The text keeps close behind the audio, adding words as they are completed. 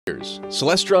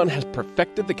Celestron has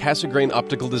perfected the Cassegrain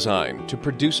optical design to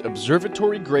produce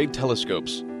observatory-grade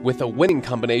telescopes with a winning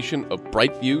combination of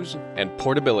bright views and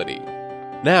portability.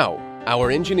 Now,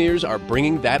 our engineers are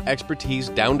bringing that expertise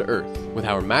down to earth with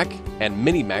our Mak and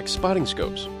Mini Mak spotting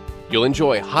scopes. You'll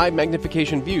enjoy high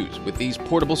magnification views with these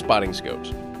portable spotting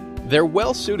scopes. They're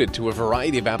well suited to a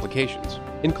variety of applications,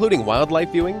 including wildlife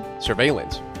viewing,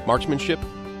 surveillance, marksmanship,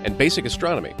 and basic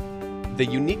astronomy. The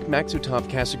unique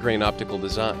Maksutov-Cassegrain optical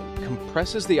design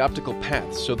compresses the optical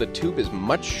path so the tube is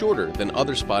much shorter than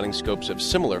other spotting scopes of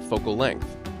similar focal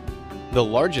length. The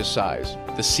largest size,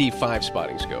 the C5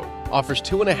 spotting scope, offers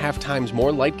 2.5 times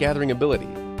more light-gathering ability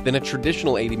than a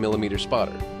traditional 80mm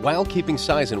spotter, while keeping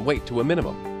size and weight to a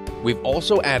minimum. We've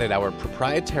also added our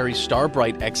proprietary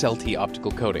Starbright XLT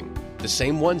optical coating, the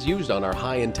same ones used on our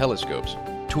high-end telescopes,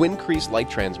 to increase light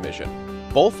transmission.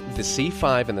 Both the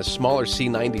C5 and the smaller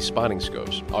C90 spotting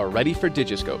scopes are ready for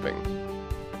digiscoping.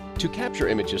 To capture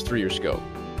images through your scope,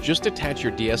 just attach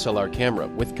your DSLR camera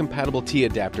with compatible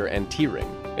T-adapter and T-ring.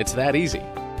 It's that easy.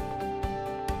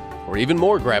 For even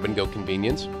more grab-and-go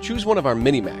convenience, choose one of our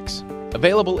Mini Maks,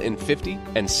 available in 50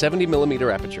 and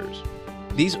 70mm apertures.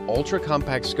 These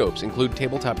ultra-compact scopes include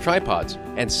tabletop tripods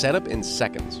and set up in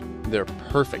seconds. They're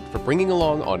perfect for bringing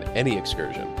along on any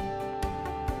excursion.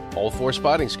 All 4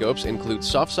 spotting scopes include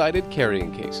soft-sided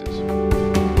carrying cases.